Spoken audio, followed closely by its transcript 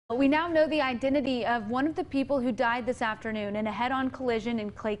We now know the identity of one of the people who died this afternoon in a head-on collision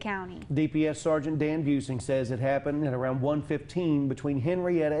in Clay County. DPS Sergeant Dan Busing says it happened at around 1:15 between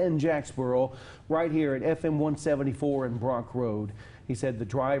Henrietta and Jacksboro, right here at FM 174 and Brock Road. He said the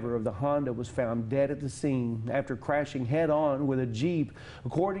driver of the Honda was found dead at the scene after crashing head-on with a Jeep.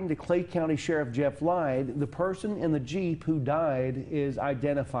 According to Clay County Sheriff Jeff Lyde, the person in the Jeep who died is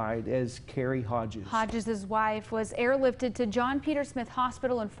identified as Carrie Hodges. Hodges' wife was airlifted to John Peter Smith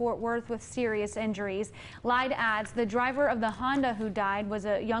Hospital in Fort Worth with serious injuries. Lyde adds the driver of the Honda who died was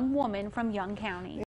a young woman from Young County.